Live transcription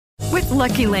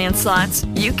Lucky Land Slots,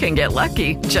 you can get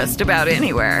lucky just about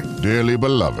anywhere. Dearly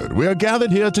beloved, we are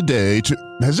gathered here today to...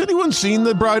 Has anyone seen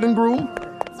the bride and groom?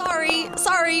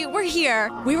 Sorry, we're here.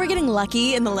 We were getting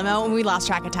lucky in the limo and we lost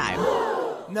track of time.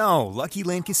 No, Lucky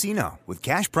Land Casino, with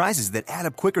cash prizes that add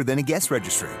up quicker than a guest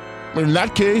registry. In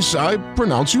that case, I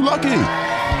pronounce you lucky.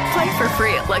 Play for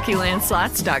free at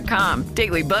LuckyLandSlots.com.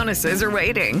 Daily bonuses are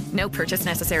waiting. No purchase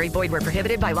necessary. Void where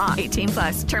prohibited by law.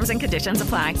 18+. Terms and conditions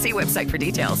apply. See website for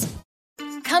details.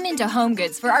 Come into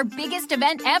HomeGoods for our biggest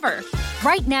event ever.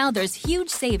 Right now, there's huge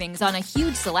savings on a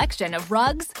huge selection of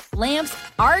rugs, lamps,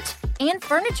 art, and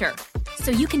furniture.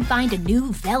 So you can find a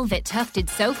new velvet tufted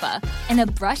sofa and a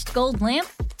brushed gold lamp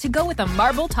to go with a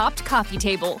marble-topped coffee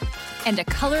table and a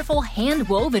colorful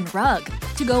hand-woven rug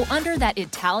to go under that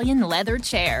Italian leather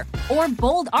chair or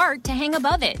bold art to hang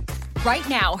above it. Right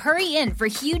now, hurry in for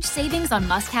huge savings on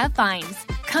must-have finds.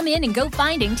 Come in and go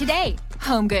finding today.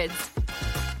 HomeGoods.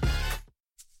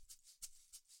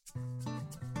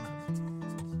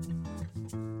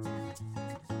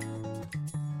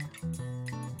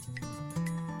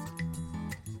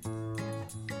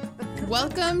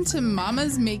 Welcome to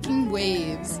Mama's Making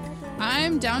Waves.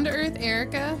 I'm down-to-earth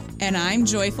Erica. And I'm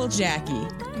joyful Jackie.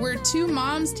 We're two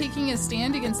moms taking a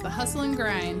stand against the hustle and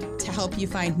grind. To help you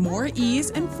find more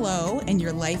ease and flow in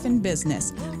your life and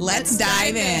business. Let's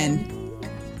dive in.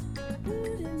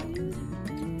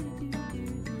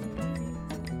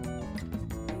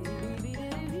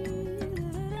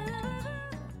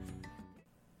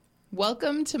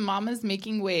 Welcome to Mama's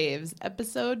Making Waves,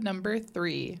 episode number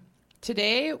 3.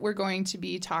 Today, we're going to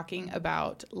be talking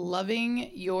about loving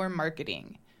your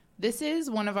marketing. This is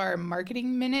one of our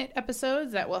Marketing Minute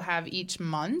episodes that we'll have each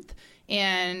month.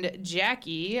 And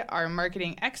Jackie, our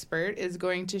marketing expert, is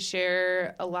going to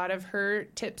share a lot of her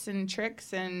tips and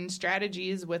tricks and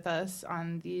strategies with us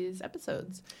on these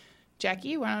episodes.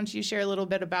 Jackie, why don't you share a little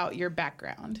bit about your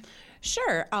background?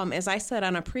 Sure. As I said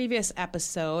on a previous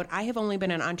episode, I have only been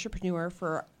an entrepreneur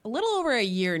for a little over a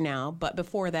year now, but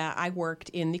before that, I worked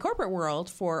in the corporate world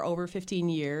for over 15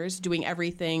 years, doing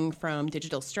everything from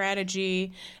digital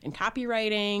strategy and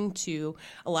copywriting to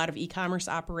a lot of e-commerce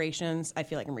operations. I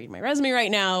feel like I'm reading my resume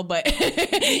right now, but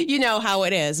you know how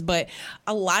it is. But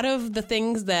a lot of the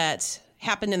things that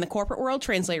happened in the corporate world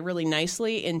translate really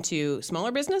nicely into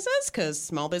smaller businesses, because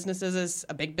small businesses is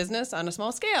a big business on a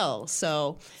small scale.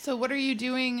 So what are you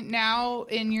doing now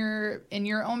in your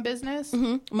own business?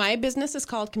 Mm-hmm. My business is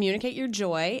called Communicate Your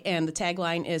Joy, and the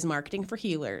tagline is Marketing for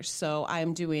Healers. So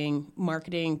I'm doing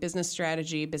marketing, business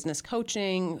strategy, business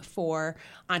coaching for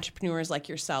entrepreneurs like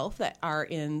yourself that are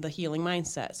in the healing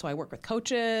mindset. So I work with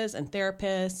coaches and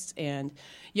therapists and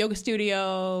yoga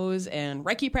studios and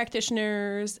Reiki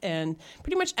practitioners and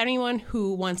pretty much anyone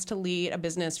who wants to lead a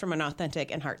business from an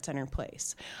authentic and heart-centered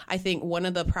place. I think one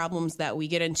of the problems that we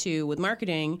get into with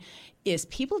marketing is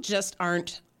people just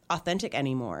aren't authentic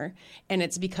anymore. And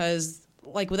it's because,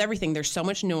 like with everything, there's so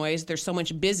much noise, there's so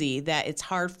much busy that it's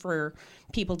hard for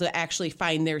people to actually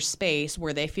find their space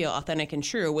where they feel authentic and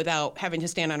true without having to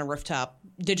stand on a rooftop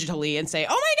digitally and say, oh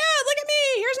my God, look at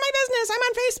me, here's my business, I'm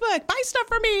on Facebook, buy stuff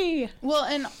for me. Well,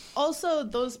 and also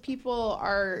those people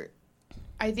are,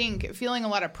 I think, feeling a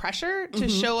lot of pressure to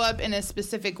show up in a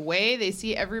specific way. They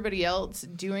see everybody else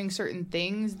doing certain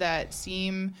things that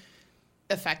seem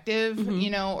effective,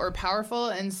 or powerful.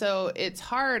 And so it's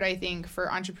hard, I think, for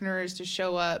entrepreneurs to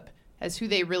show up as who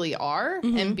they really are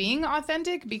and being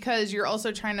authentic, because you're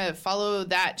also trying to follow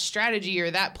that strategy or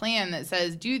that plan that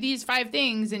says do these 5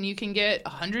 things and you can get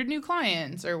 100 new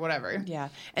clients or whatever. Yeah.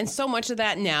 And so much of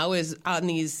that now is on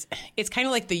these, it's kind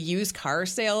of like the used car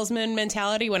salesman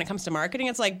mentality when it comes to marketing.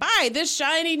 It's like, buy this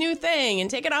shiny new thing and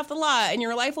take it off the lot and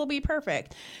your life will be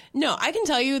perfect. No, I can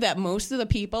tell you that most of the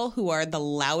people who are the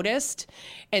loudest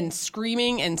and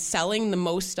screaming and selling the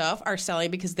most stuff are selling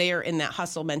because they are in that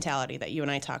hustle mentality that you and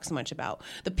I talk so much about.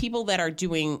 The people that are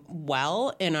doing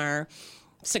well and are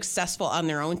successful on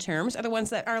their own terms are the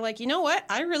ones that are like, you know what,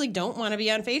 I really don't want to be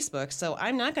on Facebook, so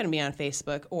I'm not going to be on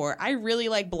Facebook. Or I really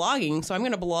like blogging, so I'm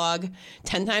going to blog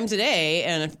 10 times a day.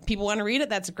 And if people want to read it,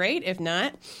 that's great. If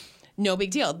not, no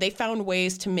big deal. They found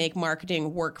ways to make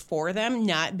marketing work for them,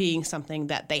 not being something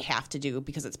that they have to do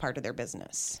because it's part of their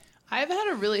business. I've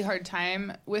had a really hard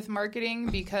time with marketing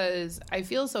because I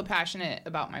feel so passionate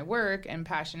about my work and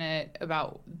passionate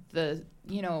about the,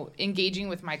 engaging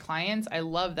with my clients. I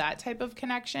love that type of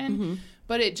connection,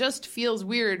 but it just feels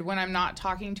weird when I'm not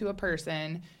talking to a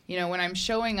person, when I'm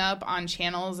showing up on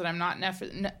channels that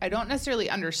I don't necessarily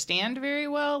understand very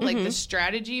well, like the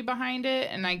strategy behind it.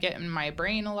 And I get in my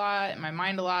brain a lot, in my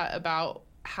mind a lot about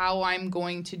how I'm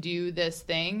going to do this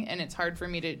thing. And it's hard for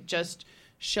me to just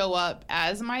show up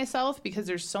as myself because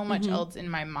there's so much else in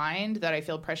my mind that I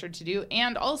feel pressured to do.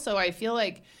 And also I feel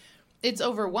like it's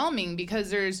overwhelming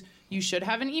because you should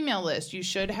have an email list, you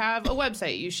should have a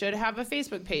website, you should have a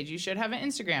Facebook page, you should have an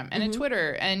Instagram and a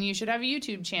Twitter, and you should have a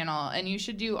YouTube channel, and you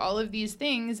should do all of these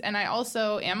things. And I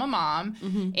also am a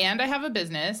mom, and I have a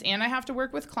business, and I have to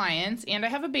work with clients, and I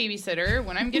have a babysitter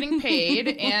when I'm getting paid,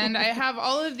 and I have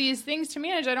all of these things to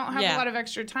manage. I don't have a lot of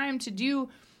extra time to do.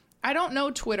 I don't know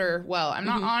Twitter well. I'm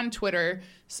not on Twitter,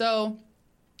 so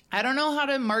I don't know how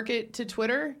to market to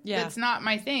Twitter. Yeah. That's not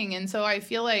my thing. And so I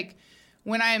feel like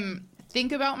when I'm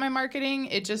think about my marketing,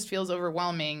 it just feels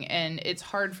overwhelming, and it's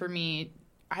hard for me.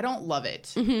 I don't love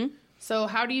it. So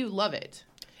how do you love it?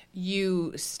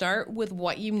 You start with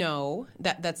what you know.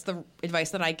 That's the advice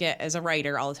that I get as a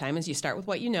writer all the time is you start with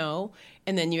what you know,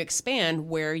 and then you expand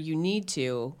where you need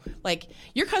to. Like,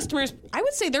 your customers, I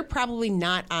would say they're probably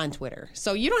not on Twitter.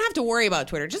 So you don't have to worry about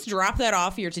Twitter. Just drop that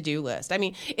off your to-do list. I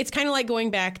mean, it's kind of like going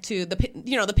back to the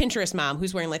Pinterest mom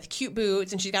who's wearing like the cute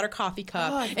boots, and she's got her coffee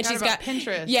cup. Oh, I and she's about got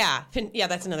Pinterest. Yeah,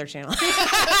 that's another channel. Well,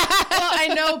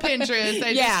 I know Pinterest.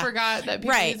 I just forgot that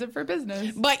people Right. use it for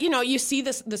business. But, you see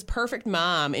this perfect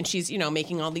mom, and she's,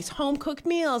 making all these home-cooked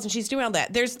meals, and she's doing all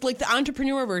that. There's, like, the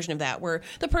entrepreneur version of that, where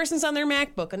the person's on their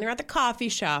MacBook, and they're at the coffee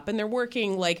shop, and they're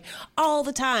working, like, all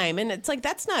the time. And it's like,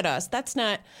 that's not us. That's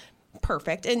not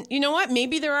perfect. And you know what?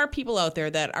 Maybe there are people out there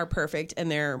that are perfect and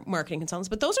they're marketing consultants,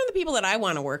 but those are the people that I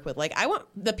want to work with. Like, I want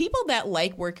the people that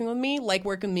like working with me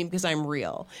because I'm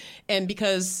real, and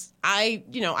because I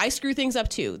screw things up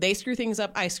too. They screw things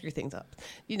up, I screw things up.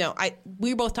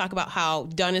 We both talk about how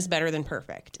done is better than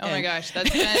perfect. Oh my gosh, that's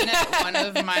been one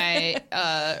of my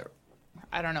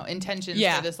intentions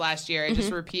for this last year. I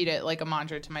just repeat it like a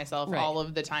mantra to myself all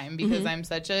of the time because I'm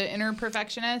such an inner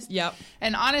perfectionist. Yep.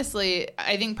 And honestly,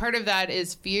 I think part of that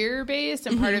is fear-based,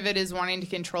 and part of it is wanting to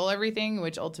control everything,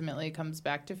 which ultimately comes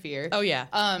back to fear. Oh, yeah.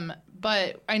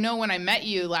 But I know when I met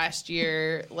you last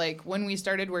year, like when we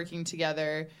started working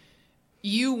together,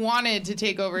 you wanted to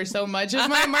take over so much of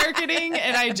my marketing,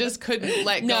 and I just couldn't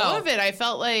let go of it. I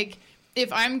felt like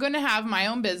if I'm going to have my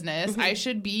own business, I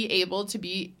should be able to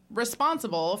be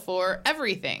responsible for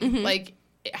everything. Like,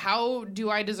 how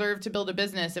do I deserve to build a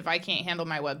business if I can't handle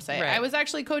my website? Right. I was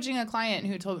actually coaching a client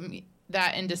who told me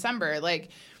that in December. Like,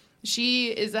 she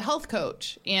is a health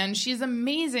coach, and she's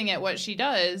amazing at what she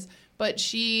does, but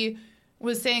she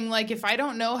was saying, like, if I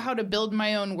don't know how to build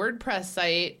my own WordPress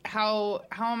site, how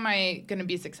am I going to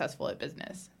be successful at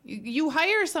business? You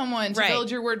hire someone to build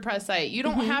your WordPress site. You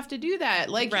don't have to do that.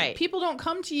 Like, people don't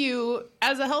come to you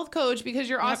as a health coach because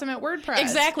you're awesome at WordPress.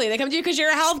 Exactly. They come to you because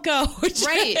you're a health coach.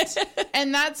 Right.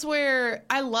 And that's where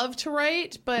I love to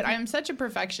write, but I'm such a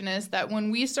perfectionist that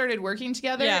when we started working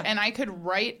together and I could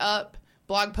write up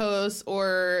blog posts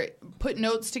or put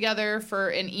notes together for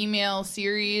an email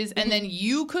series, and then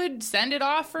you could send it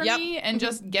off for me and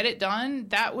just get it done.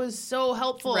 That was so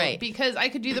helpful because I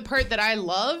could do the part that I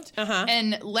loved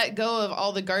and let go of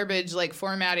all the garbage, like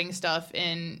formatting stuff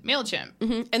in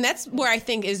MailChimp. And that's where I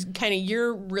think is kind of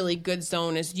your really good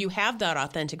zone is you have that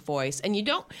authentic voice, and you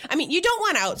don't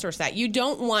want to outsource that. You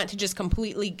don't want to just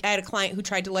completely. I had a client who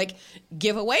tried to like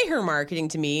give away her marketing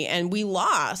to me, and we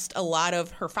lost a lot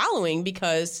of her following because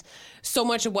so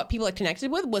much of what people had connected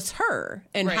with was her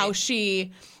and how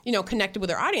she, connected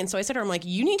with her audience. So I said to her, I'm like,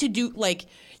 you need to do, like,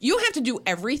 you don't have to do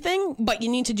everything, but you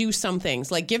need to do some things.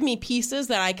 Like, give me pieces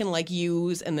that I can, like,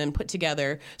 use and then put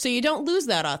together so you don't lose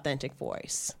that authentic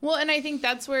voice. Well, and I think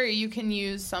that's where you can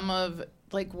use some of,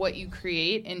 like, what you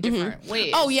create in different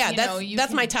ways. Oh, yeah.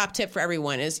 That's my top tip for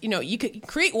everyone is, you could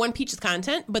create one piece of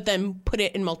content, but then put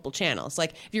it in multiple channels.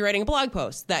 Like, if you're writing a blog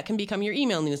post, that can become your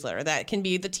email newsletter. That can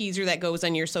be the teaser that goes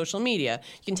on your social media.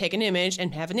 You can take an image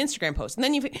and have an Instagram post. And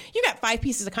then you got 5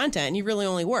 pieces of content, and you really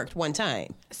only worked one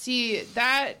time. See,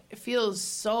 that feels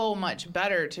so much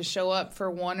better to show up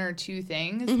for one or two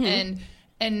things.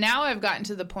 And now I've gotten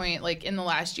to the point, like in the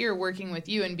last year, working with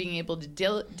you and being able to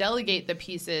delegate the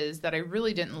pieces that I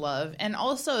really didn't love. And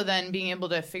also then being able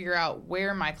to figure out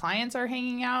where my clients are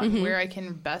hanging out and where I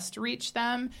can best reach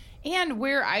them and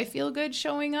where I feel good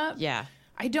showing up. Yeah.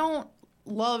 I don't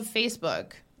love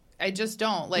Facebook. I just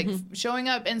don't like showing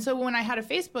up. And so when I had a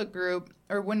Facebook group,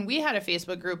 or when we had a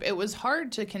Facebook group, it was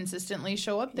hard to consistently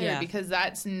show up there because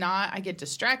that's not, I get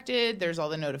distracted. There's all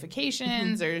the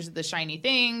notifications, there's the shiny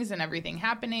things and everything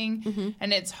happening.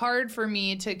 And it's hard for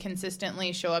me to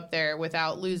consistently show up there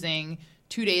without losing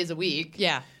 2 days a week.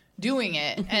 Doing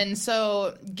it. And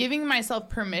so giving myself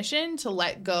permission to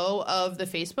let go of the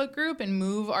Facebook group and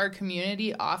move our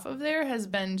community off of there has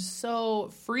been so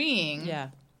freeing.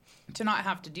 To not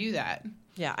have to do that.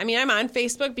 Yeah. I mean, I'm on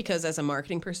Facebook because as a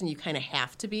marketing person, you kind of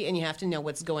have to be, and you have to know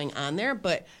what's going on there.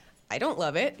 But I don't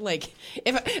love it. Like,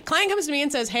 if a client comes to me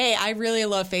and says, hey, I really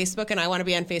love Facebook and I want to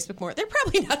be on Facebook more, they're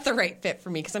probably not the right fit for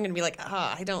me, because I'm going to be like,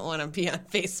 I don't want to be on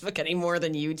Facebook any more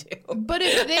than you do. But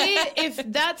if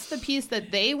that's the piece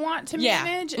that they want to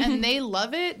manage and they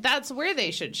love it, that's where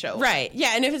they should show up. Right.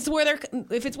 Yeah. And if it's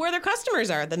where their customers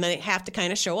are, then they have to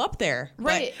kind of show up there.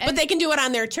 Right. But they can do it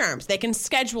on their terms. They can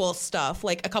schedule stuff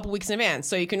like a couple weeks in advance.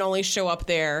 So you can only show up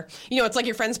there. You know, it's like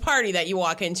your friend's party that you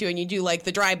walk into and you do like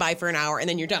the drive-by for an hour and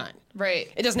then you're done.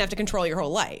 Right. It doesn't have to control your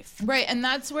whole life. Right. And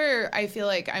that's where I feel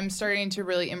like I'm starting to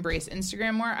really embrace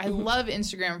Instagram more. I love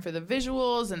Instagram for the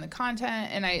visuals and the content,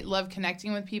 and I love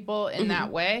connecting with people in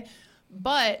that way.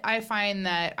 But I find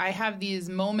that I have these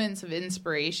moments of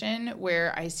inspiration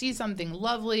where I see something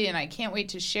lovely and I can't wait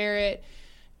to share it.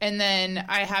 And then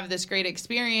I have this great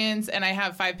experience and I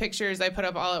have 5 pictures I put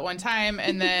up all at one time,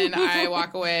 and then I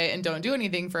walk away and don't do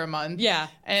anything for a month. Yeah.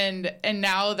 And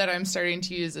now that I'm starting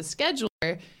to use a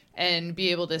scheduler and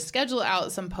be able to schedule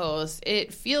out some posts,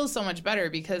 it feels so much better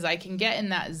because I can get in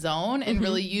that zone and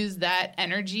really use that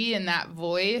energy and that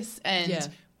voice and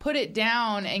put it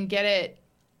down and get it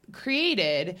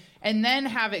created, and then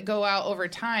have it go out over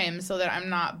time so that I'm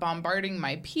not bombarding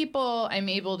my people. I'm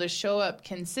able to show up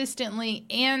consistently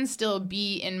and still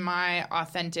be in my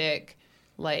authentic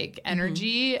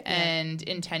energy and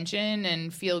intention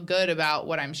and feel good about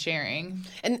what I'm sharing.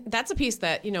 And that's a piece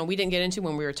that, we didn't get into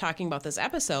when we were talking about this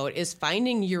episode, is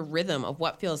finding your rhythm of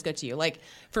what feels good to you. Like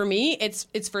for me, it's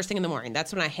first thing in the morning.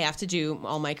 That's when I have to do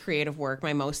all my creative work.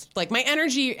 My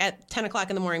energy at 10 o'clock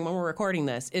in the morning when we're recording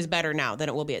this is better now than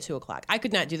it will be at 2 o'clock. I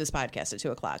could not do this podcast at 2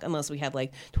 o'clock unless we had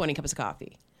 20 cups of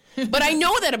coffee. But I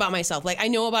know that about myself. I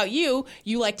know about you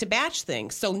like to batch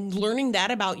things. So learning that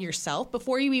about yourself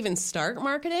before you even start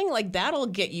marketing, that'll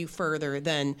get you further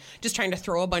than just trying to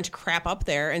throw a bunch of crap up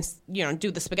there and,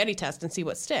 do the spaghetti test and see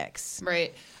what sticks.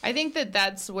 Right. I think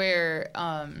that's where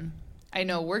I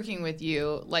know working with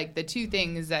you, the 2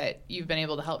 things that you've been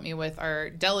able to help me with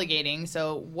are delegating.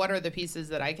 So what are the pieces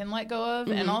that I can let go of?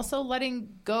 And also letting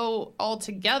go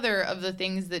altogether of the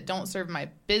things that don't serve my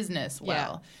business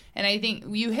well. Yeah. And I think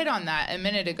you hit on that a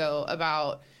minute ago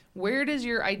about where does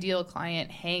your ideal client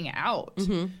hang out?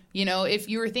 If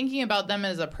you were thinking about them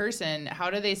as a person,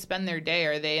 how do they spend their day?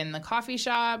 Are they in the coffee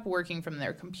shop working from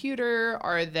their computer?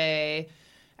 Are they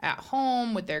at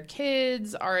home with their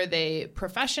kids? Are they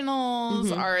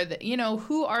professionals? Are they,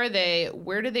 who are they?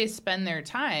 Where do they spend their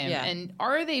time? Yeah. And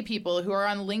are they people who are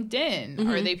on LinkedIn?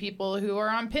 Are they people who are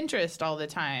on Pinterest all the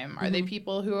time? Are they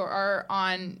people who are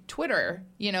on Twitter?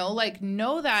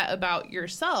 Know that about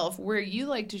yourself, where you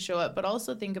like to show up, but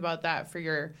also think about that for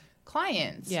your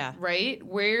clients. Yeah. Right?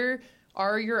 Where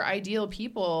are your ideal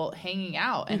people hanging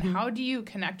out, and how do you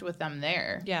connect with them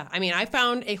there? Yeah. I mean, I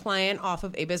found a client off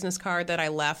of a business card that I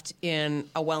left in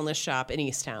a wellness shop in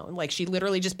Easttown. She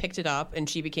literally just picked it up and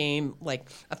she became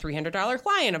a $300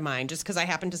 client of mine, just because I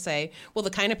happened to say, well, the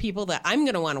kind of people that I'm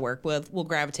going to want to work with will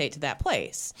gravitate to that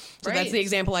place. So that's the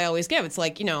example I always give. It's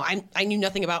I knew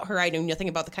nothing about her. I knew nothing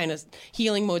about the kind of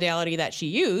healing modality that she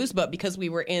used, but because we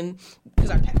were in,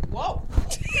 whoa.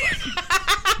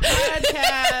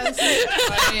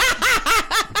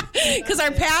 Because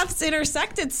our paths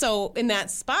intersected so in that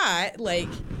spot,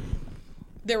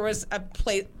 there was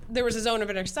a zone of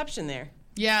interception there.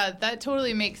 Yeah, that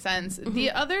totally makes sense.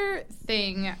 The other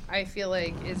thing I feel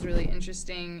like is really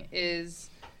interesting is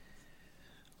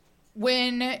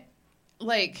when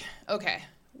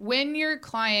your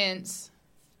clients,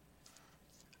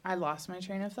 I lost my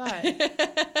train of thought.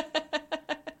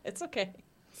 It's okay.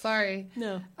 Sorry.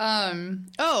 No.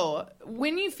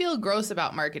 When you feel gross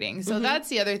about marketing. So that's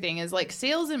the other thing is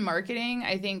sales and marketing,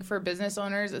 I think for business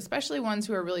owners, especially ones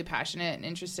who are really passionate and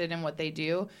interested in what they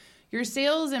do, your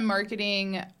sales and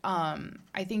marketing,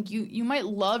 I think you might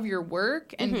love your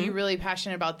work and be really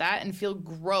passionate about that and feel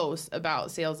gross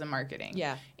about sales and marketing.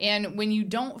 Yeah. And when you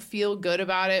don't feel good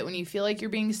about it, when you feel like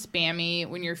you're being spammy,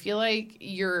 when you feel like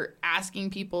you're asking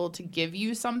people to give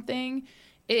you something,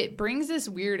 it brings this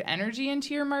weird energy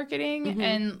into your marketing.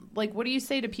 And what do you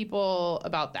say to people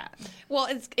about that? Well,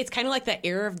 it's kind of like that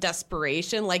air of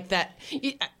desperation, that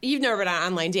you've never been on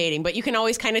online dating, but you can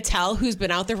always kind of tell who's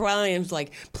been out there for a while and it's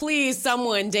please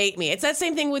someone date me. It's that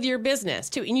same thing with your business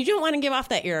too. And you don't want to give off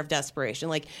that air of desperation.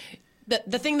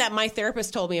 the thing that my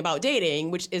therapist told me about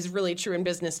dating, which is really true in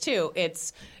business too,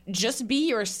 it's just be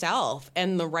yourself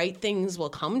and the right things will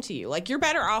come to you. Like, you're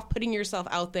better off putting yourself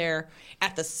out there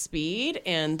at the speed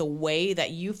and the way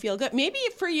that you feel good. Maybe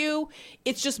for you,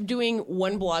 it's just doing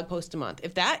one blog post a month.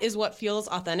 If that is what feels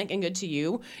authentic and good to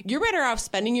you, you're better off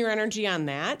spending your energy on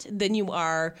that than you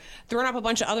are throwing up a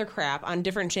bunch of other crap on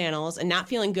different channels and not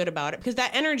feeling good about it, because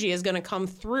that energy is going to come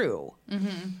through.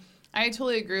 Mm-hmm. I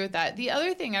totally agree with that. The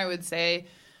other thing I would say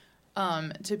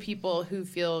to people who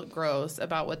feel gross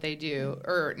about what they do,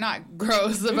 or not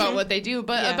gross about what they do,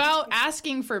 but about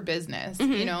asking for business,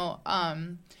 you know,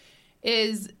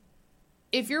 is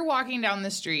if you're walking down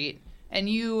the street and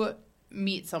you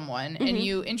meet someone and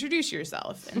you introduce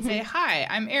yourself and say, hi,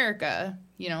 I'm Erica,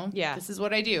 you know, this is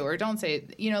what I do, or don't say,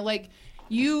 you know, like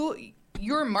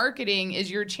your marketing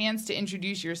is your chance to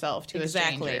introduce yourself to a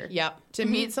stranger. To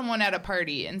meet someone at a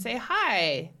party and say,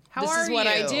 hi, how are you? This is what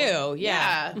I do.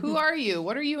 Yeah. Who are you?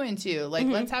 What are you into? Like,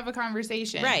 let's have a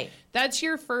conversation. Right. That's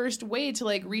your first way to,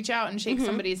 like, reach out and shake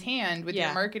somebody's hand with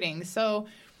your marketing. So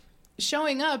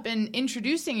showing up and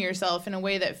introducing yourself in a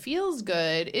way that feels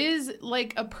good is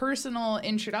like a personal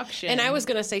introduction. And I was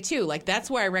going to say too, like, that's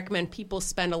where I recommend people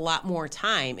spend a lot more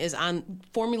time is on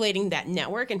formulating that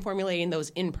network and formulating those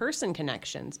in-person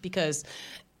connections, because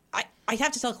I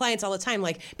have to tell clients all the time,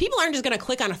 like, people aren't just going to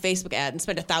click on a Facebook ad and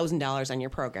spend $1,000 on your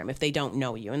program if they don't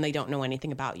know you and they don't know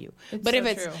anything about you. But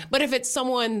if it's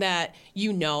someone that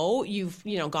you've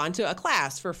gone to a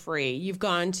class for free, you've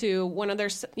gone to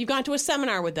a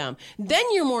seminar with them, then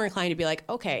you're more inclined to be like,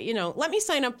 okay, you know, let me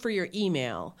sign up for your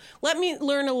email. Let me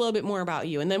learn a little bit more about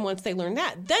you. And then once they learn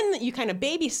that, then you kind of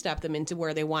baby step them into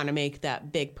where they want to make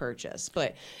that big purchase.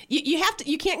 But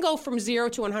you can't go from 0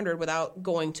 to 100 without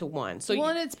going to 1. So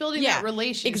and it's building that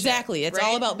relationship. Exactly. It's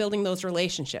all about building those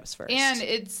relationships first. And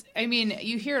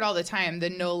you hear it all the time, the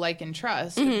know, like, and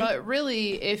trust. But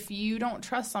really, if you don't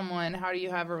trust someone, how do you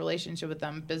have a relationship with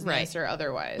them, business or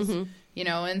otherwise? You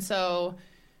know, and so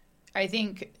I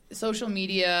think social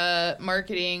media,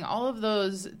 marketing, all of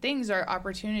those things are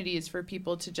opportunities for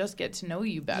people to just get to know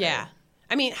you better. Yeah.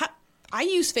 I mean, I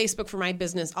use Facebook for my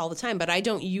business all the time, but I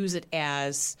don't use it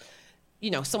as, you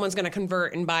know, someone's going to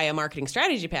convert and buy a marketing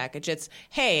strategy package. It's,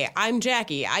 hey, I'm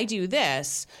Jackie. I do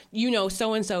this. You know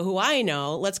so-and-so who I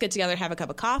know. Let's get together, have a cup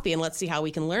of coffee, and let's see how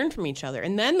we can learn from each other.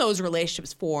 And then those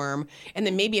relationships form. And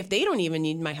then maybe if they don't even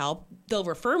need my help, they'll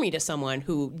refer me to someone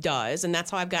who does. And that's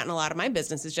how I've gotten a lot of my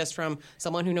business, is just from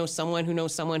someone who knows someone who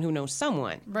knows someone who knows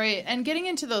someone. Right. And getting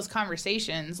into those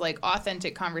conversations, like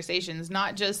authentic conversations,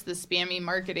 not just the spammy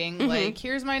marketing, like,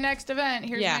 here's my next event,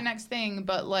 here's my next thing,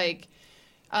 but like,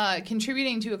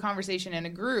 contributing to a conversation in a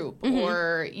group,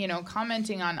 or, you know,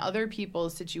 commenting on other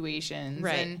people's situations,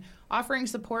 and offering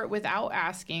support without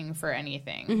asking for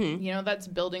anything. You know, that's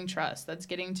building trust. That's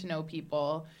getting to know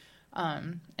people,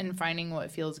 and finding what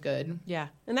feels good. Yeah.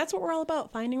 And that's what we're all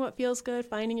about, finding what feels good,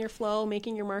 finding your flow,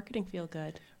 making your marketing feel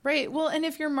good. Right. Well, and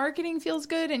if your marketing feels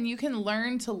good and you can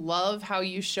learn to love how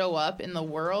you show up in the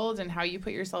world and how you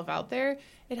put yourself out there,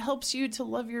 it helps you to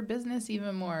love your business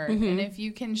even more. And if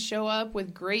you can show up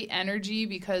with great energy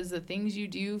because the things you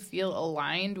do feel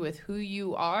aligned with who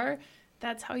you are,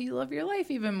 that's how you love your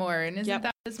life even more. And isn't that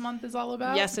what this month is all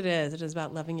about? Yes, it is. It is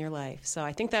about loving your life. So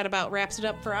I think that about wraps it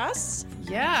up for us.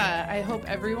 Yeah. I hope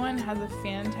everyone has a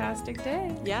fantastic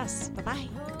day. Yes. Bye-bye.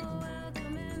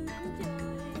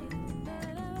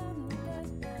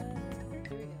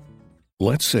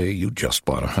 Let's say you just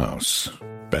bought a house.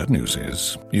 Bad news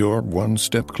is, you're one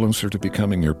step closer to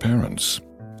becoming your parents.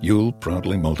 You'll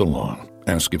proudly mow the lawn,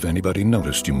 ask if anybody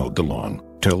noticed you mowed the lawn,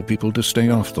 tell people to stay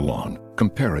off the lawn,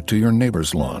 compare it to your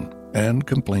neighbor's lawn, and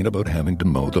complain about having to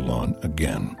mow the lawn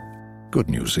again. Good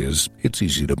news is, it's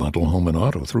easy to bundle home and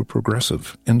auto through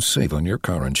Progressive and save on your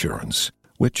car insurance,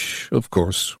 which, of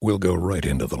course, will go right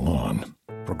into the lawn.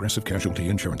 Progressive Casualty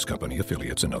Insurance Company,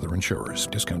 affiliates, and other insurers.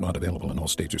 Discount not available in all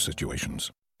states or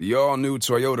situations. The all-new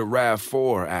Toyota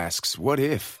RAV4 asks, what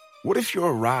if? What if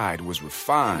your ride was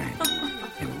refined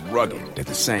and rugged at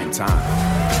the same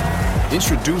time?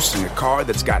 Introducing a car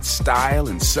that's got style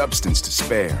and substance to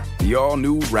spare. The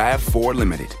all-new RAV4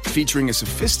 Limited, featuring a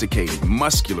sophisticated,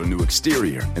 muscular new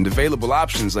exterior and available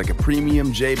options like a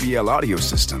premium JBL audio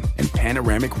system and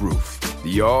panoramic roof.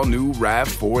 The all-new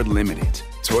RAV4 Limited.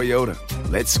 Toyota,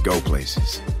 let's go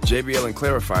places. JBL and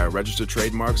Clarifier, registered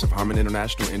trademarks of Harman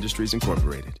International Industries,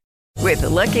 Incorporated. With the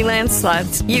Lucky Land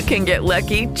Slots, you can get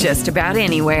lucky just about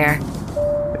anywhere.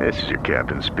 This is your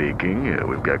captain speaking.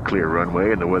 We've got clear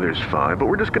runway and the weather's fine, but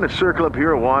we're just going to circle up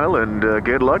here a while and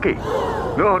get lucky.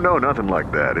 No, nothing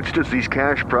like that. It's just these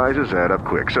cash prizes add up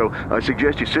quick. So I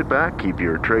suggest you sit back, keep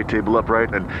your tray table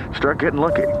upright, and start getting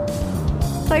lucky.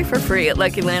 Play for free at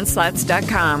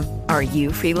LuckyLandSlots.com. Are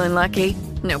you feeling lucky?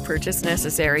 No purchase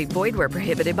necessary. Void where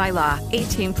prohibited by law.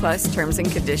 18+ terms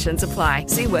and conditions apply.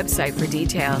 See website for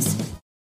details.